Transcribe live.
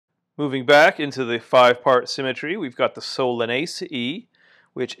Moving back into the five-part symmetry, we've got the Solanaceae,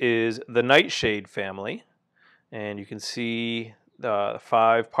 which is the nightshade family. And you can see the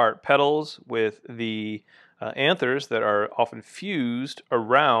five-part petals with the anthers that are often fused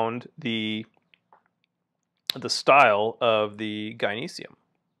around the style of the gynoecium.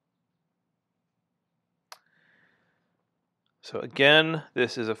 So again,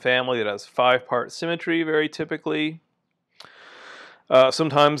 this is a family that has five-part symmetry very typically.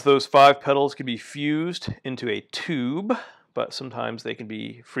 Sometimes those five petals can be fused into a tube, but sometimes they can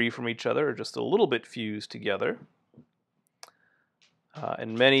be free from each other or just a little bit fused together.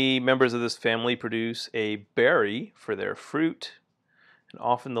 And many members of this family produce a berry for their fruit. And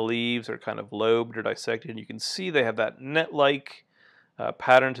often the leaves are kind of lobed or dissected. And you can see they have that net-like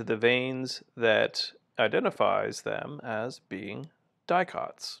pattern to the veins that identifies them as being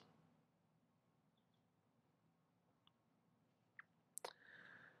dicots.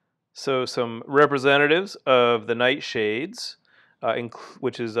 So some representatives of the nightshades,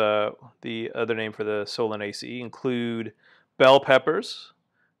 which is the other name for the Solanaceae, include bell peppers,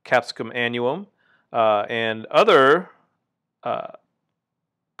 Capsicum annuum, and other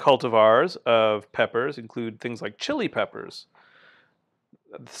cultivars of peppers include things like chili peppers.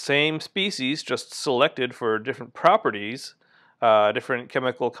 The same species, just selected for different properties, different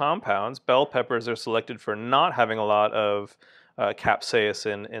chemical compounds. Bell peppers are selected for not having a lot of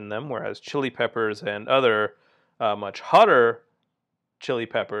capsaicin in them, whereas chili peppers and other much hotter chili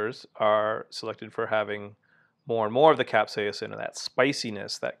peppers are selected for having more and more of the capsaicin and that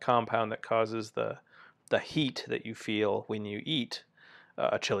spiciness, that compound that causes the heat that you feel when you eat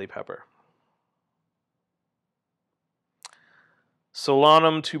a chili pepper.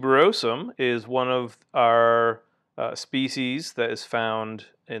 Solanum tuberosum is one of our species that is found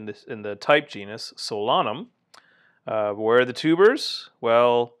in the type genus Solanum. Where are the tubers?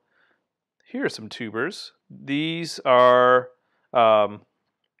 Well, here are some tubers. These are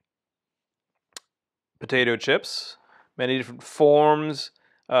potato chips, many different forms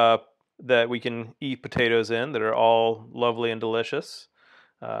that we can eat potatoes in that are all lovely and delicious.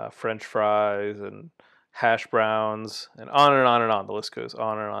 French fries and hash browns and on and on and on. The list goes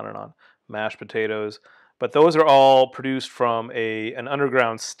on and on and on. Mashed potatoes. But those are all produced from an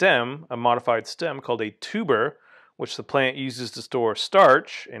underground stem, a modified stem called a tuber, which the plant uses to store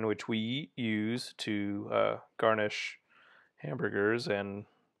starch and which we use to garnish hamburgers and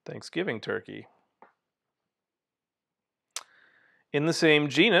Thanksgiving turkey. In the same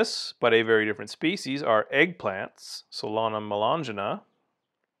genus, but a very different species, are eggplants, Solanum melongena,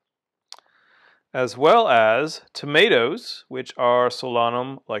 as well as tomatoes, which are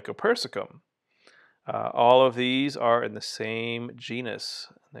Solanum lycopersicum. All of these are in the same genus.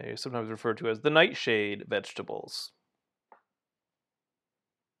 They are sometimes referred to as the nightshade vegetables.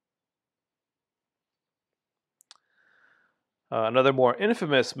 Another more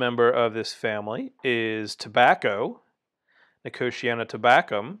infamous member of this family is tobacco, Nicotiana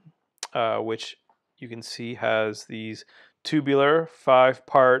tabacum, which you can see has these tubular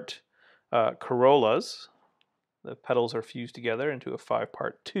five-part corollas. The petals are fused together into a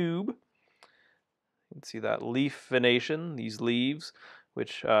five-part tube. You can see that leaf venation, these leaves,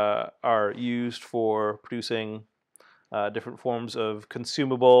 which are used for producing different forms of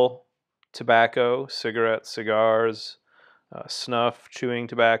consumable tobacco, cigarettes, cigars, snuff, chewing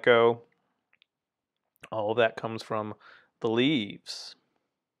tobacco. All of that comes from the leaves.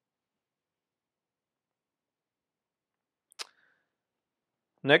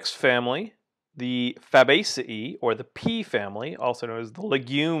 Next family, the Fabaceae, or the pea family, also known as the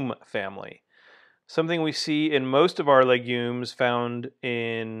legume family. Something we see in most of our legumes found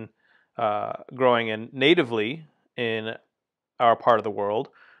in growing in natively in our part of the world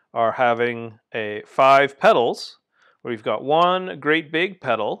are having five petals, where we've got one great big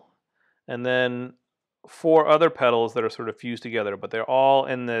petal and then four other petals that are sort of fused together, but they're all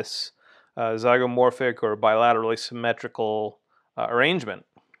in this zygomorphic or bilaterally symmetrical arrangement.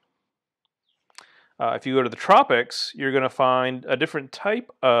 If you go to the tropics, you're going to find a different type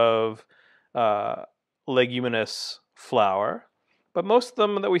of leguminous flower, but most of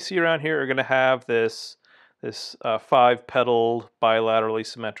them that we see around here are going to have this five-petaled bilaterally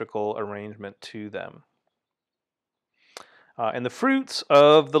symmetrical arrangement to them. And the fruits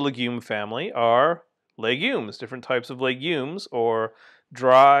of the legume family are legumes, different types of legumes, or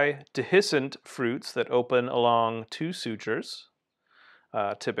dry dehiscent fruits that open along two sutures,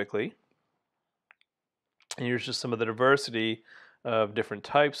 typically. And here's just some of the diversity of different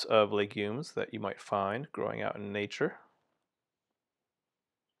types of legumes that you might find growing out in nature.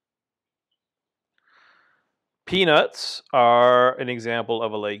 Peanuts are an example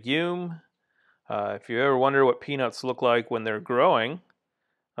of a legume. If you ever wonder what peanuts look like when they're growing,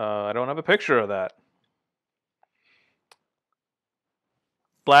 I don't have a picture of that.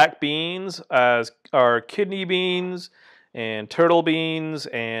 Black beans are kidney beans and turtle beans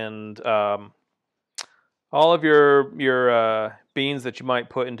and all of your beans that you might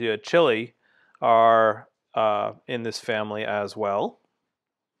put into a chili are in this family as well.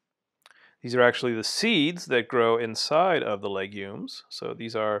 These are actually the seeds that grow inside of the legumes. So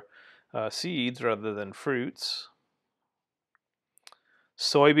these are seeds rather than fruits.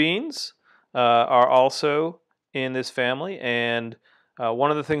 Soybeans are also in this family, and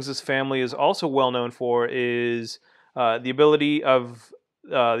one of the things this family is also well known for is the ability of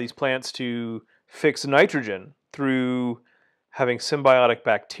these plants to fix nitrogen through having symbiotic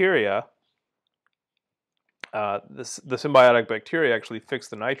bacteria. The symbiotic bacteria actually fix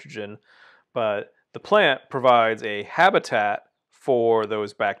the nitrogen, but the plant provides a habitat for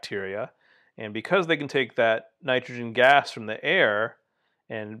those bacteria, and because they can take that nitrogen gas from the air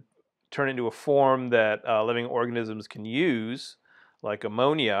and turn it into a form that living organisms can use, like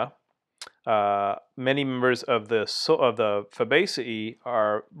ammonia, many members of the Fabaceae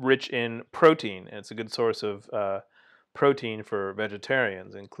are rich in protein, and it's a good source of protein for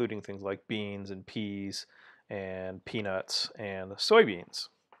vegetarians, including things like beans and peas and peanuts and soybeans.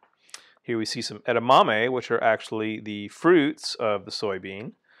 Here we see some edamame, which are actually the fruits of the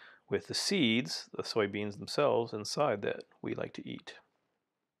soybean, with the seeds, the soybeans themselves, inside that we like to eat.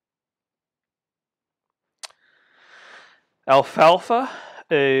 Alfalfa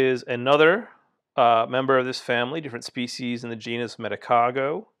is another member of this family, different species in the genus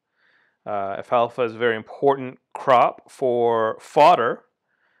Medicago. Alfalfa is a very important crop for fodder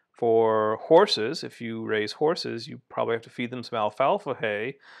for horses. If you raise horses, you probably have to feed them some alfalfa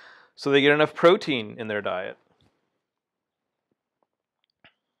hay so they get enough protein in their diet.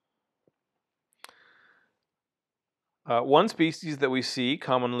 One species that we see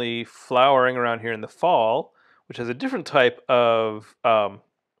commonly flowering around here in the fall, which has a different type of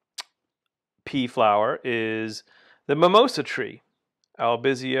pea flower, is the mimosa tree,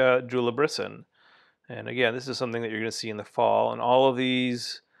 Albizia julibrissin. And again, this is something that you're going to see in the fall. And all of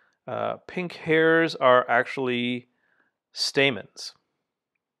these pink hairs are actually stamens.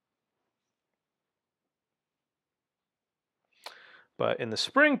 But in the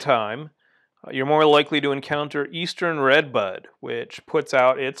springtime, you're more likely to encounter eastern redbud, which puts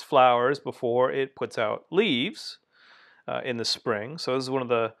out its flowers before it puts out leaves in the spring. So this is one of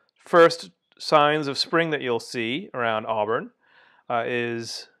the first signs of spring that you'll see around Auburn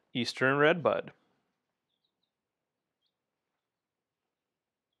is eastern redbud.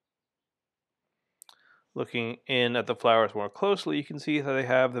 Looking in at the flowers more closely, you can see that they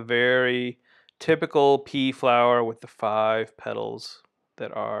have the very typical pea flower with the 5 petals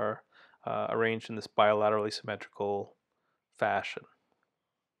that are arranged in this bilaterally symmetrical fashion.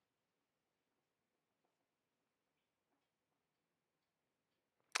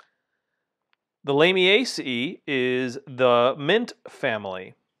 The Lamiaceae is the mint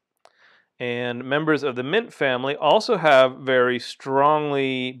family. And members of the mint family also have very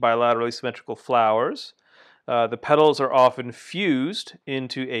strongly bilaterally symmetrical flowers. The petals are often fused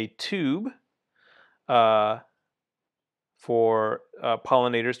into a tube for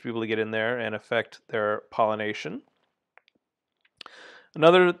pollinators to be able to get in there and affect their pollination.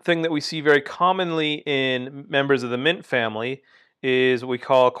 Another thing that we see very commonly in members of the mint family is what we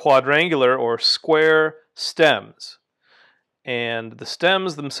call quadrangular or square stems. And the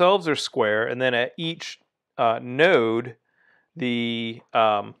stems themselves are square, and then at each node, the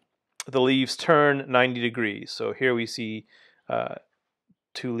leaves turn 90 degrees. So here we see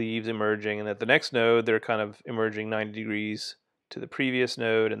 2 leaves emerging, and at the next node, they're kind of emerging 90 degrees to the previous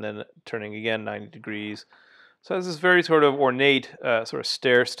node, and then turning again 90 degrees. So there's this very sort of ornate, sort of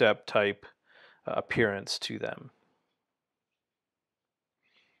stair-step type appearance to them.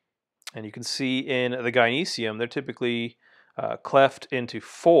 And you can see in the gynoecium, they're typically cleft into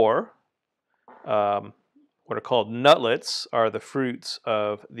 4. What are called nutlets are the fruits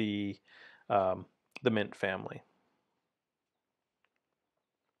of the mint family.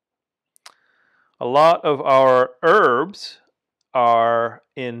 A lot of our herbs are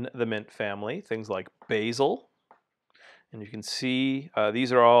in the mint family, things like basil. And you can see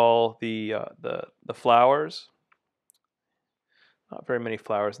these are all the flowers. Not very many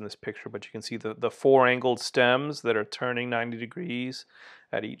flowers in this picture, but you can see the 4-angled stems that are turning 90 degrees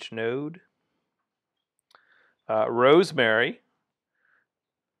at each node. Rosemary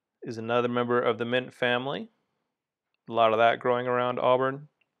is another member of the mint family. A lot of that growing around Auburn.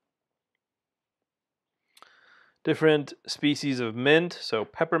 different species of mint, so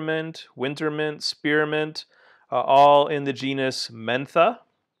peppermint, wintermint, spearmint, all in the genus Mentha.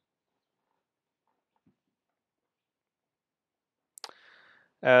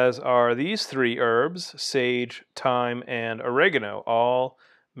 As are these three herbs, sage, thyme, and oregano, all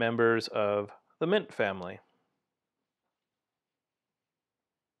members of the mint family.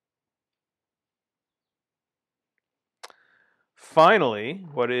 Finally,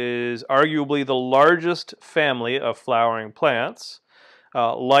 what is arguably the largest family of flowering plants,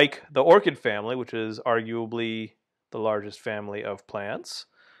 like the orchid family, which is arguably the largest family of plants,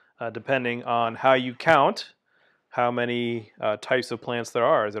 depending on how you count how many types of plants there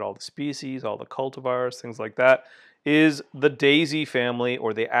are. Is it all the species, all the cultivars, things like that? Is the daisy family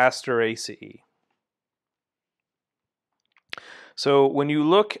or the Asteraceae. So when you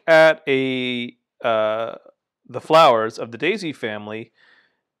look at the flowers of the daisy family,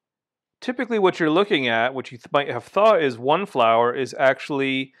 typically what you're looking at, what you might have thought is one flower, is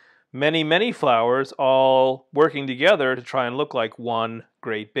actually many, many flowers all working together to try and look like one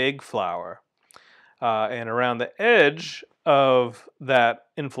great big flower. And around the edge of that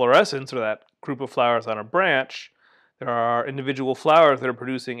inflorescence, or that group of flowers on a branch, there are individual flowers that are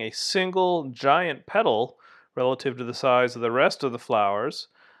producing a single giant petal relative to the size of the rest of the flowers,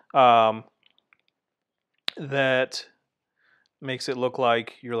 that makes it look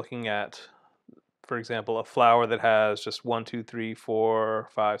like you're looking at, for example, a flower that has just 1, 2, 3, 4,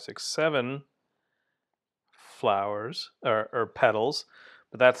 5, 6, 7 flowers or petals,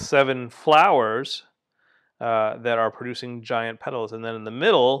 but that's 7 flowers that are producing giant petals. And then in the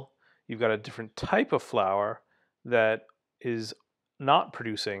middle, you've got a different type of flower that is not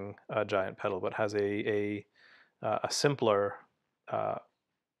producing a giant petal, but has a simpler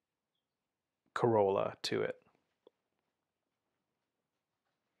corolla to it.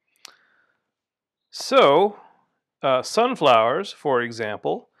 So, sunflowers, for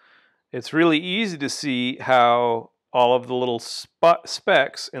example, it's really easy to see how all of the little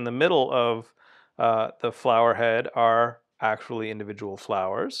specks in the middle of the flower head are actually individual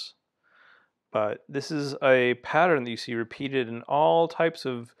flowers. But this is a pattern that you see repeated in all types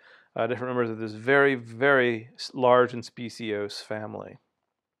of different members of this very, very large and speciose family.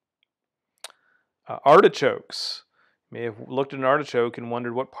 Artichokes. You may have looked at an artichoke and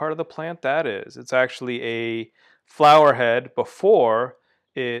wondered what part of the plant that is. It's actually a flower head before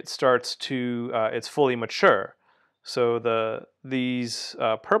it starts to, it's fully mature. So these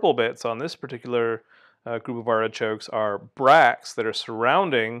purple bits on this particular group of artichokes are bracts that are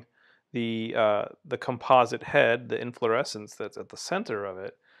surrounding the composite head, the inflorescence that's at the center of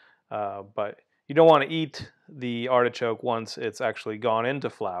it. But you don't want to eat the artichoke once it's actually gone into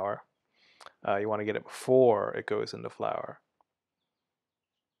flower. You want to get it before it goes into flower.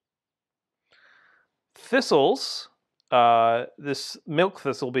 Thistles, this milk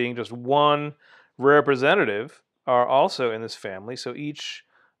thistle being just one representative, are also in this family. So each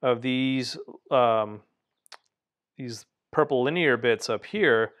of these purple linear bits up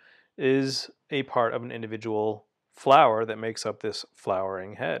here is a part of an individual flower that makes up this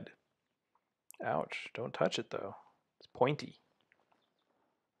flowering head. Ouch, don't touch it though. It's pointy.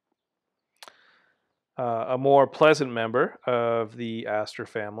 A more pleasant member of the aster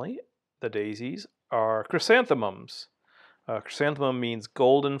family, the daisies, are chrysanthemums. Chrysanthemum means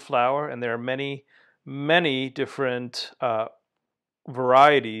golden flower, and there are many, many different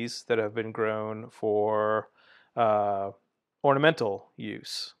varieties that have been grown for ornamental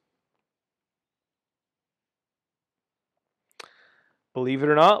use. Believe it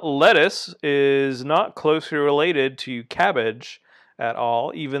or not, lettuce is not closely related to cabbage at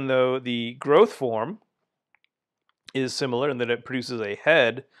all, even though the growth form is similar in that it produces a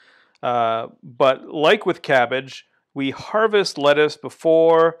head. But like with cabbage, we harvest lettuce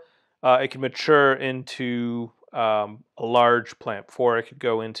before it can mature into a large plant, before it could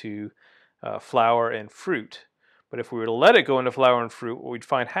go into flower and fruit. But if we were to let it go into flower and fruit, what we'd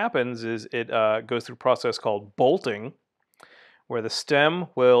find happens is it goes through a process called bolting, where the stem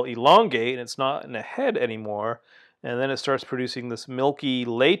will elongate and it's not in a head anymore, and then it starts producing this milky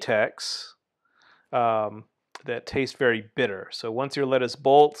latex that tastes very bitter. So once your lettuce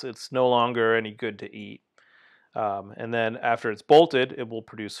bolts, it's no longer any good to eat. And then after it's bolted, it will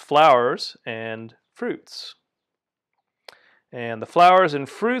produce flowers and fruits. And the flowers and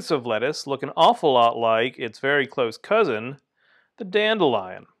fruits of lettuce look an awful lot like its very close cousin, the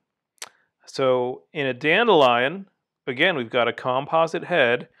dandelion. So in a dandelion, again, we've got a composite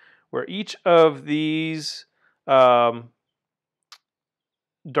head where each of these darker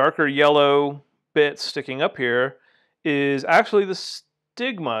yellow bits sticking up here is actually the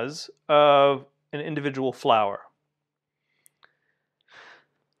stigmas of an individual flower.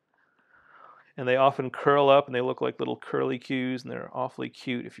 And they often curl up and they look like little curlicues, and they're awfully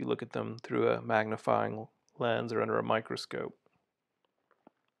cute if you look at them through a magnifying lens or under a microscope.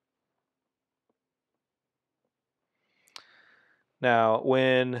 Now,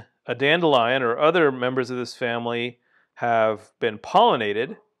 when a dandelion or other members of this family have been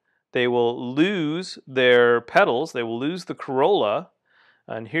pollinated, they will lose their petals, they will lose the corolla,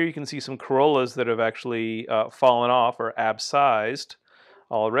 and here you can see some corollas that have actually fallen off or abscised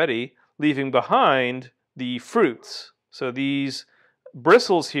already, leaving behind the fruits. So these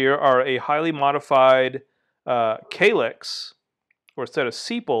bristles here are a highly modified calyx, or set of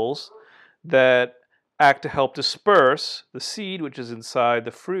sepals, that act to help disperse the seed, which is inside the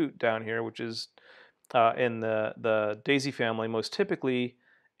fruit down here, which is in the daisy family most typically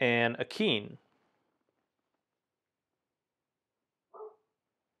an achene.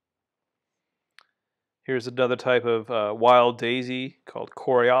 Here's another type of wild daisy called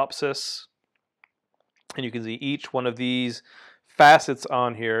Coreopsis. And you can see each one of these facets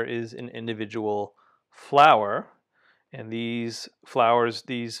on here is an individual flower. And these flowers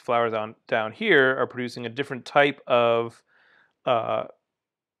down here are producing a different type of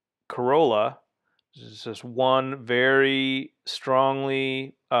corolla. This is just one very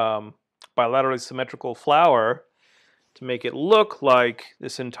strongly bilaterally symmetrical flower to make it look like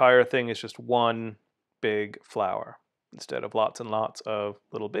this entire thing is just one big flower instead of lots and lots of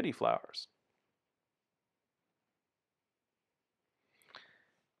little bitty flowers.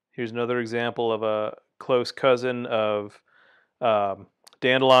 Here's another example of a close cousin of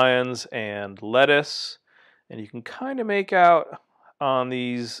dandelions and lettuce. And you can kind of make out on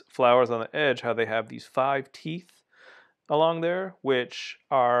these flowers on the edge how they have these 5 teeth along there, which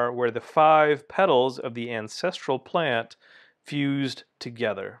are where the 5 petals of the ancestral plant fused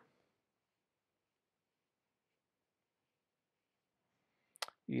together.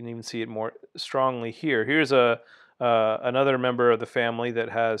 You can even see it more strongly here. Here's another member of the family that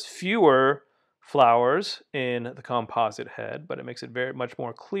has fewer flowers in the composite head, but it makes it very much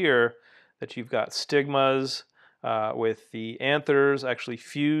more clear that you've got stigmas with the anthers actually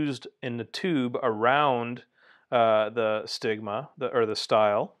fused in the tube around the stigma, or the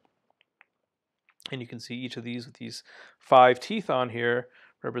style. And you can see each of these with these 5 teeth on here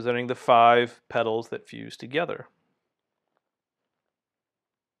representing the 5 petals that fuse together.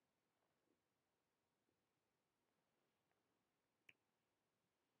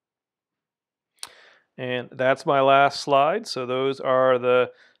 And that's my last slide. So those are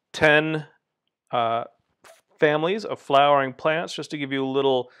the 10 families of flowering plants, just to give you a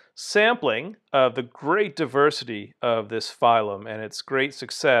little sampling of the great diversity of this phylum and its great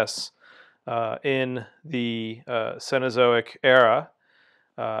success in the Cenozoic era,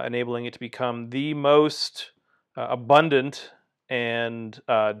 enabling it to become the most abundant and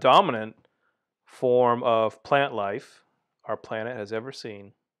dominant form of plant life our planet has ever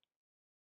seen.